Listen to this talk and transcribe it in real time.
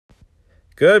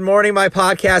Good morning, my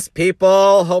podcast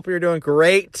people. Hope you're doing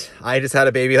great. I just had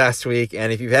a baby last week,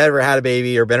 and if you've ever had a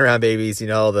baby or been around babies, you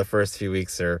know the first few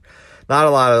weeks are not a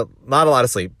lot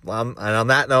of sleep. And on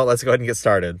that note, let's go ahead and get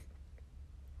started.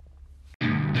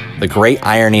 The great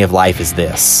irony of life is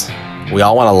this. We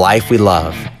all want a life we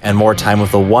love and more time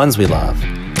with the ones we love.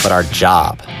 But our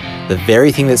job, the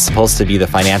very thing that's supposed to be the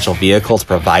financial vehicle to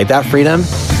provide that freedom,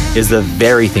 is the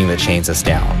very thing that chains us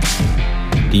down.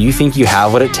 Do you think you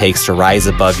have what it takes to rise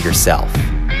above yourself?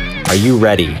 Are you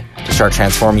ready to start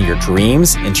transforming your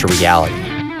dreams into reality?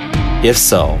 If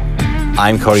so,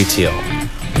 I'm Cody Teal.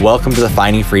 Welcome to the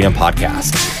Finding Freedom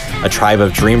Podcast, a tribe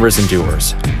of dreamers and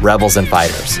doers, rebels and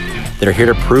fighters that are here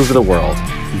to prove to the world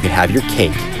you can have your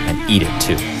cake and eat it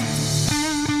too.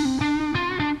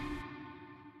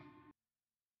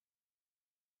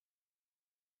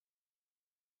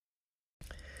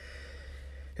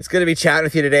 It's good to be chatting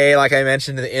with you today. Like I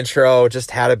mentioned in the intro,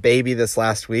 just had a baby this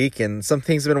last week, and some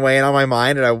things have been weighing on my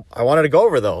mind, and I wanted to go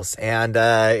over those. And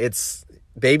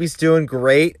baby's doing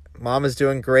great. Mom is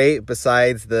doing great,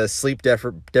 besides the sleep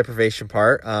deprivation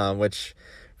part, which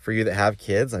for you that have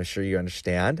kids, I'm sure you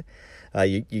understand.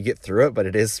 You get through it, but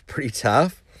it is pretty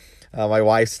tough. My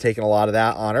wife's taking a lot of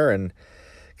that on her, and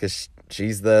because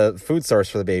she's the food source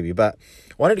for the baby. But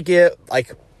wanted to get,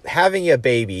 having a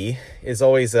baby is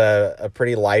always a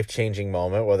pretty life-changing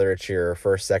moment, whether it's your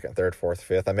first, second, third, fourth,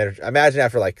 fifth. I imagine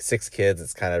after 6 kids,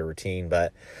 it's kind of routine.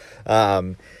 But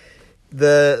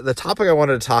the topic I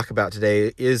wanted to talk about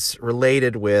today is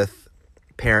related with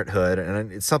parenthood,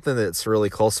 and it's something that's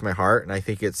really close to my heart, and I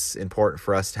think it's important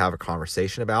for us to have a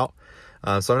conversation about.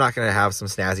 So I'm not going to have some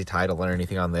snazzy title or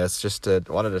anything on this, just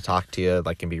wanted to talk to you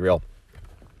and be real.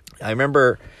 I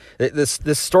remember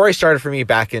this story started for me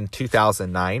back in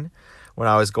 2009 when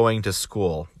I was going to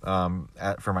school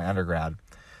for my undergrad.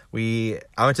 I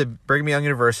went to Brigham Young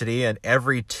University, and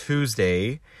every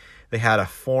Tuesday they had a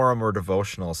forum or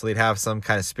devotional. So they'd have some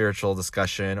kind of spiritual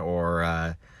discussion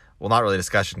or, not really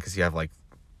discussion because you have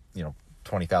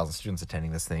 20,000 students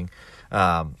attending this thing.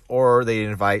 Or they'd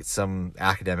invite some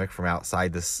academic from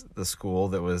outside the school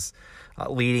that was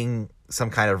leading some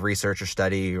kind of research or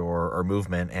study or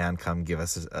movement and come give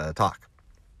us a talk.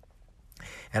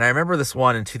 And I remember this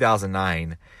one in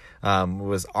 2009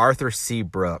 was Arthur C.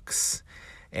 Brooks,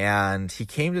 and he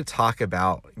came to talk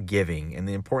about giving and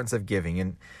the importance of giving.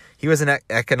 And he was an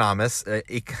economist.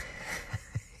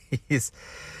 He's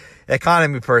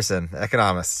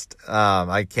economist.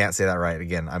 I can't say that right.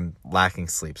 Again, I'm lacking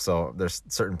sleep, so there's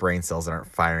certain brain cells that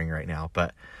aren't firing right now.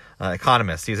 But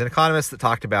economist. He was an economist that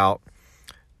talked about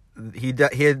he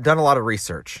had done a lot of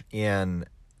research in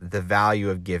the value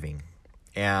of giving,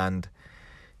 and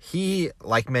he,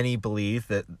 like many, believed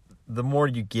that the more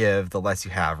you give, the less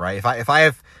you have. Right? If I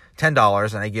have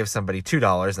 $10 and I give somebody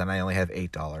 $2, then I only have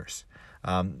 $8.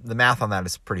 The math on that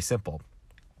is pretty simple.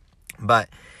 But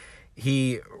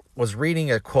he was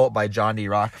reading a quote by John D.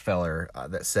 Rockefeller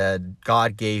that said,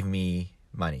 "God gave me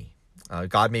money.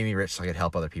 God made me rich so I could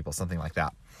help other people," something like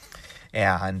that.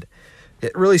 And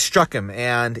it really struck him.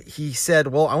 And he said,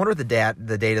 well, I wonder what the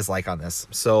data is like on this.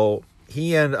 So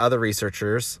he and other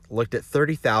researchers looked at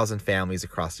 30,000 families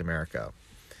across America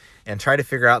and tried to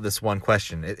figure out this one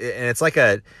question. And it's like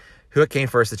who came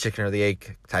first, the chicken or the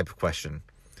egg type of question.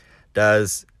 Do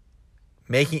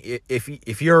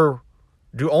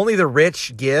only the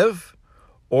rich give,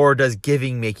 or does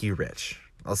giving make you rich?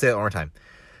 I'll say that one more time.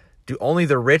 Do only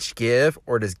the rich give,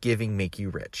 or does giving make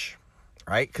you rich?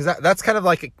 Right? Because that's kind of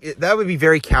that would be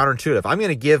very counterintuitive. I'm going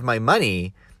to give my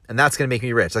money, and that's going to make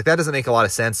me rich. That doesn't make a lot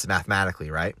of sense mathematically,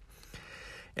 right?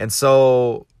 And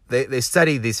so they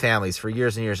studied these families for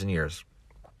years and years and years.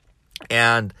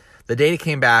 And the data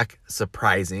came back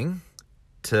surprising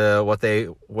to what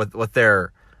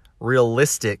their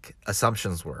realistic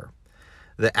assumptions were.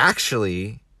 That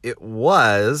actually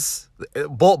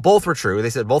both were true.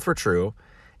 They said both were true.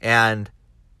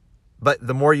 But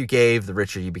the more you gave, the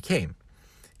richer you became.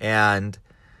 And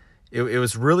it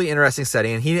was really interesting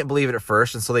study, and he didn't believe it at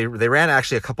first. And so they ran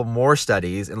actually a couple more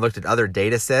studies and looked at other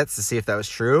data sets to see if that was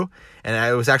true. And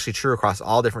it was actually true across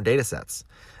all different data sets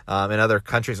in other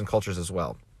countries and cultures as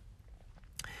well.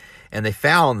 And they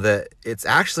found that it's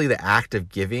actually the act of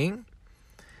giving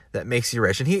that makes you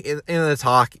rich. And in the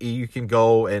talk, you can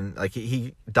go and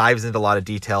he dives into a lot of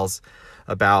details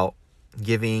about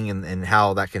giving and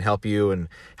how that can help you, and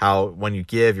how when you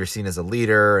give, you're seen as a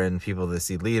leader, and people that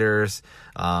see leaders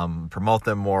promote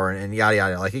them more, and yada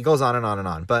yada. It goes on and on and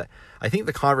on. But I think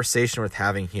the conversation worth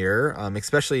having here,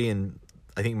 especially in,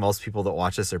 I think most people that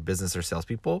watch this are business or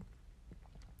salespeople,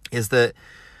 is that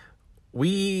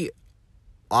we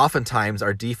oftentimes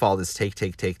our default is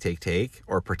take,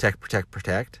 or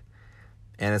protect,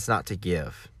 and it's not to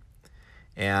give.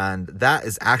 And that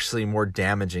is actually more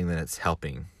damaging than it's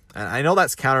helping. And I know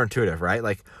that's counterintuitive, right?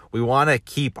 Like, we want to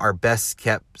keep our best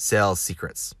kept sales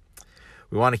secrets.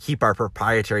 We want to keep our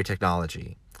proprietary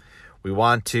technology. We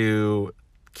want to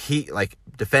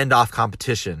defend off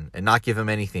competition and not give them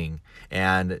anything,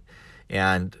 and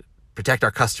protect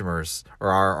our customers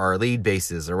or our lead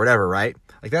bases or whatever, right?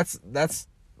 Like, I'm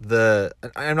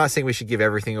not saying we should give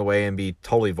everything away and be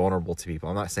totally vulnerable to people.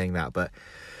 I'm not saying that, but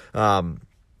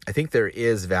I think there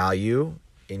is value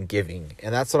in giving,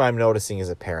 and that's what I'm noticing as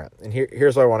a parent. And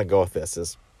here's where I want to go with this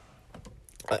is,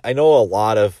 I know a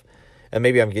lot of, and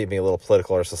maybe I'm getting a little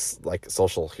political or like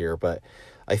social here, but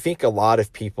I think a lot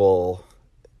of people,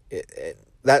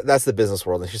 that's the business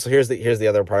world. And so here's the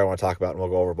other part I want to talk about, and we'll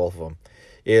go over both of them,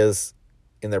 is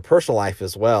in their personal life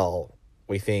as well.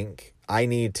 We think, I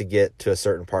need to get to a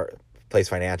certain place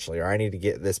financially, or I need to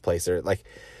get this place, or like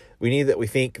we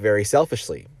think very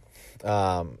selfishly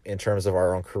in terms of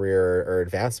our own career or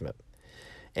advancement.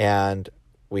 And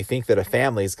we think that a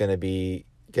family is going to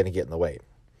get in the way.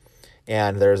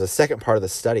 And there's a second part of the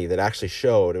study that actually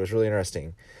showed, it was really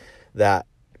interesting, that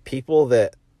people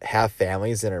that have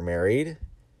families and are married,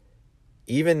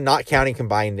 even not counting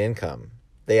combined income,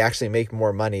 they actually make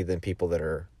more money than people that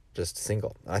are just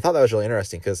single. And I thought that was really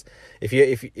interesting, because if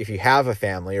you have a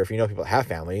family, or if you know people that have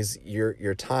families,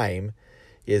 your time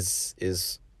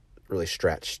is really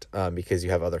stretched because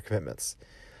you have other commitments.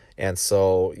 And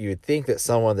so you would think that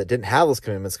someone that didn't have those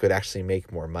commitments could actually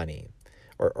make more money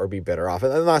or be better off.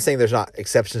 And I'm not saying there's not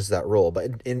exceptions to that rule, but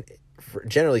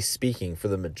generally speaking, for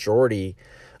the majority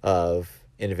of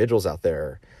individuals out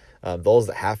there, those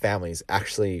that have families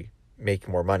actually make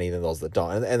more money than those that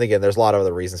don't. And again, there's a lot of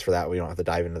other reasons for that. We don't have to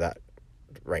dive into that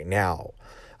right now.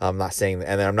 I'm not saying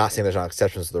there's not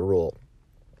exceptions to the rule,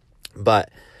 but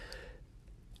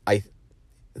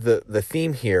the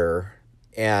theme here,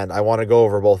 and I want to go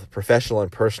over both professional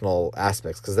and personal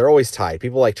aspects, because they're always tied.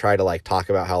 People try to talk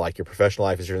about how your professional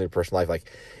life is your personal life.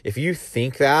 If you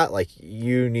think that,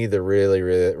 you need to really,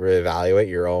 really reevaluate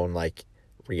your own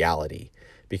reality,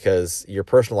 because your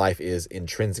personal life is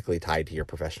intrinsically tied to your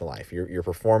professional life. Your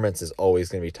performance is always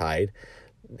going to be tied,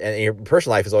 and your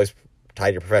personal life is always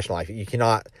tied to your professional life. You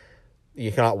cannot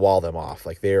wall them off.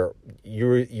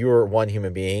 You're one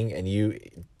human being, and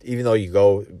even though you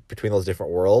go between those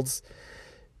different worlds,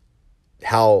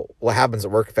 what happens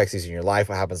at work affects you in your life.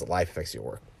 What happens at life affects you at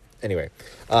work. Anyway,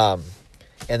 and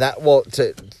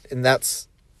that's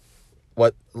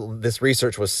what this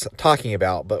research was talking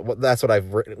about. But that's what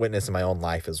I've witnessed in my own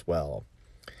life as well,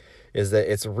 is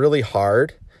that it's really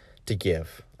hard to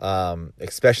give,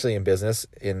 especially in business,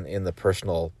 in the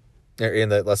personal.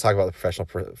 Let's talk about the professional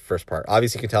first part.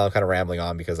 Obviously, you can tell I'm kind of rambling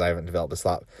on because I haven't developed this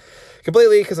thought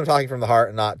completely, because I'm talking from the heart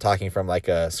and not talking from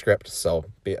a script. So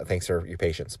thanks for your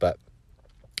patience. But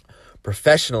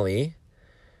professionally,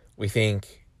 we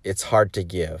think it's hard to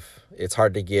give. It's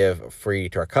hard to give free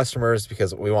to our customers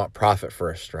because we want profit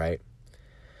first, right?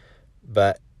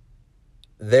 But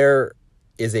there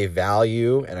is a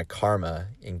value and a karma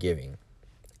in giving,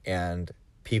 and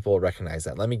people recognize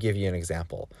that. Let me give you an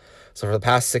example. So for the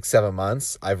past 6-7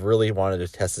 months, I've really wanted to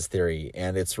test this theory,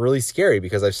 and it's really scary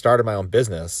because I've started my own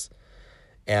business,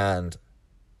 and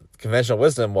conventional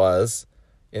wisdom was,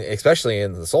 especially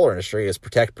in the solar industry, is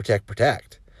protect.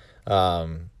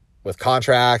 With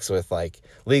contracts, with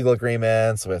legal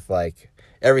agreements, with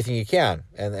everything you can.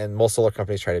 And most solar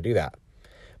companies try to do that.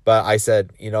 But I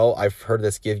said, I've heard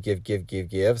this give.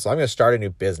 So I'm going to start a new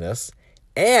business,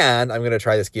 and I'm going to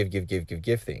try this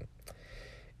give thing.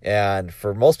 And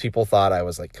for most people thought I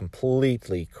was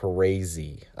completely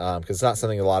crazy, because it's not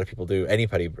something a lot of people do.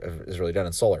 Anybody has really done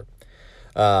in solar.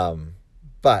 And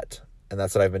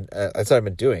that's what I've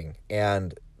been doing.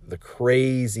 And the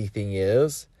crazy thing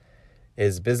is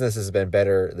business has been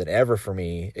better than ever for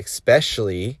me,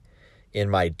 especially in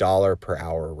my dollar per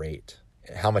hour rate,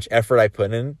 how much effort I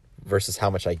put in versus how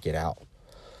much I get out.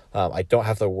 I don't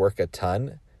have to work a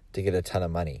ton to get a ton of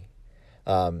money.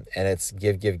 And it's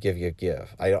give.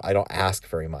 I don't ask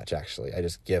very much, actually. I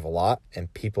just give a lot,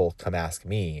 and people come ask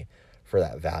me for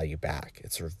that value back.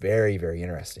 It's very, very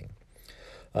interesting.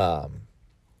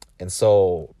 And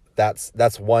so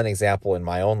that's one example in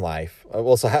my own life.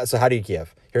 Well, so how do you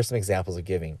give? Here's some examples of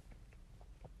giving.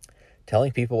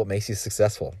 Telling people what makes you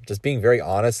successful. Just being very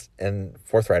honest and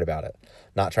forthright about it.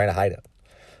 Not trying to hide it.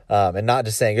 And not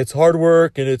just saying it's hard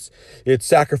work and it's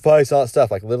sacrifice, all that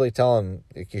stuff. Literally tell them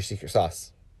your secret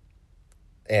sauce.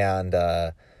 And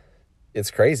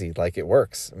it's crazy. It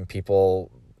works. And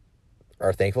people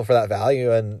are thankful for that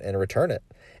value and return it.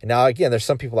 And now, again, there's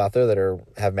some people out there that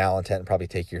have malintent and probably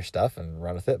take your stuff and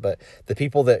run with it. But the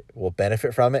people that will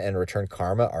benefit from it and return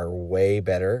karma are way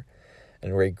better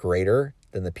and way greater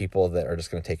than the people that are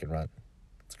just going to take and run.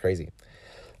 It's crazy.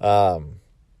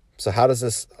 So how does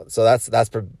this, so that's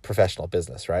professional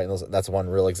business, right? And that's one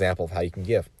real example of how you can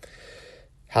give.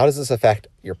 How does this affect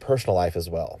your personal life as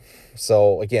well?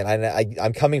 So again,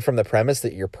 I'm coming from the premise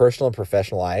that your personal and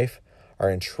professional life are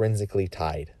intrinsically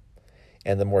tied.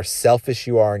 And the more selfish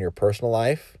you are in your personal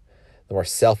life, the more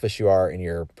selfish you are in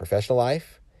your professional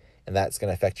life, and that's going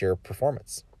to affect your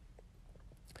performance.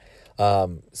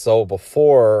 So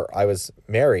before I was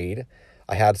married,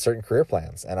 I had certain career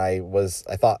plans, and I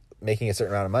thought making a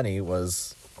certain amount of money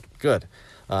was good.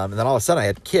 And then all of a sudden I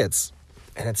had kids,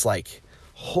 and it's like,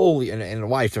 and a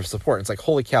wife to support. It's like,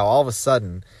 holy cow, all of a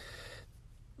sudden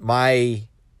my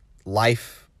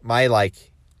life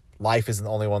isn't the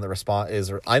only one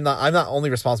that I'm not only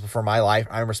responsible for my life,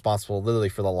 I'm responsible literally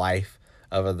for the life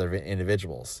of other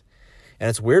individuals. And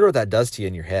it's weird what that does to you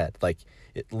in your head. Like,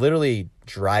 it literally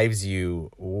drives you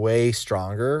way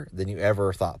stronger than you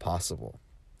ever thought possible.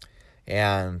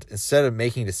 And instead of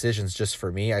making decisions just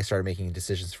for me, I started making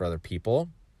decisions for other people.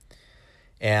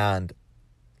 And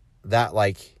that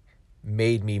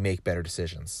made me make better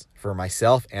decisions for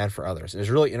myself and for others.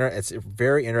 It's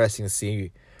very interesting to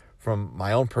see from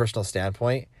my own personal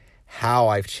standpoint how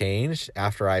I've changed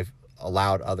after I've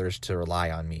allowed others to rely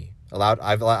on me.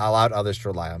 I've allowed others to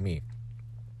rely on me.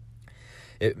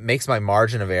 It makes my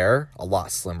margin of error a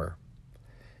lot slimmer.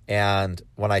 And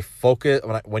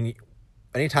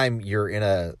anytime you're in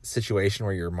a situation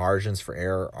where your margins for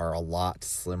error are a lot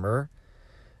slimmer,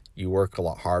 you work a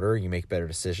lot harder, you make better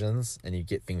decisions, and you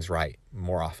get things right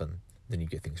more often than you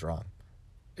get things wrong,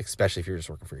 especially if you're just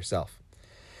working for yourself.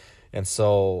 And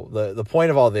so the point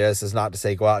of all this is not to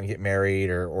say go out and get married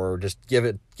or just give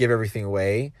everything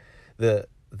away. The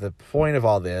point of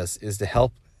all this is to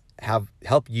help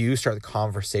you start the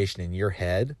conversation in your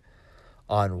head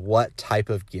on what type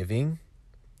of giving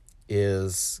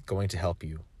is going to help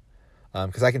you.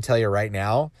 Because I can tell you right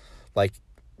now, like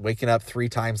waking up 3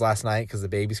 times last night because the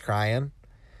baby's crying,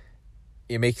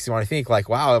 it makes you want to think like,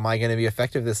 wow, am I going to be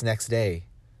effective this next day?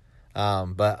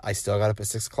 But I still got up at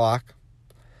 6 o'clock,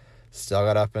 still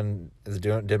got up and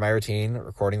did my routine,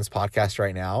 recording this podcast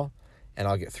right now, and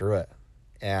I'll get through it.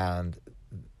 And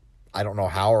I don't know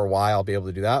how or why I'll be able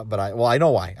to do that, but I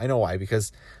know why. I know why,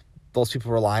 because those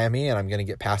people rely on me, and I'm going to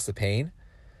get past the pain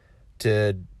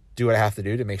to do what I have to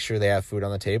do to make sure they have food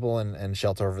on the table and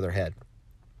shelter over their head.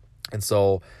 And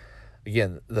so,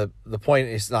 again, the point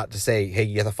is not to say, hey,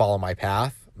 you have to follow my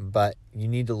path, but you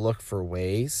need to look for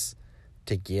ways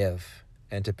to give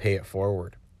and to pay it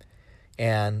forward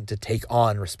and to take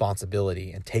on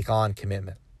responsibility and take on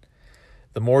commitment.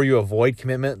 The more you avoid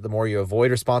commitment, the more you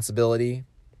avoid responsibility,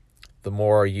 the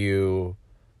more you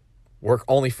work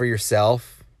only for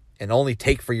yourself and only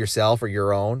take for yourself or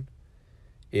your own,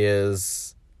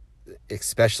 is,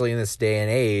 especially in this day and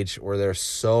age where there's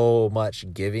so much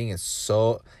giving and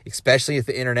so, especially with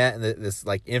the internet and this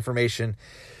like information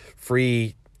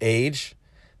free age,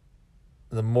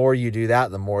 the more you do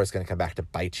that, the more it's going to come back to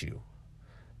bite you,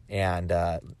 and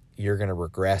you're going to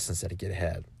regress instead of get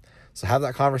ahead. So have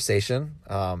that conversation.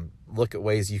 Look at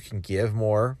ways you can give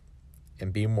more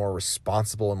and be more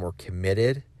responsible and more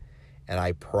committed. And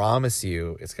I promise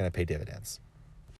you it's going to pay dividends.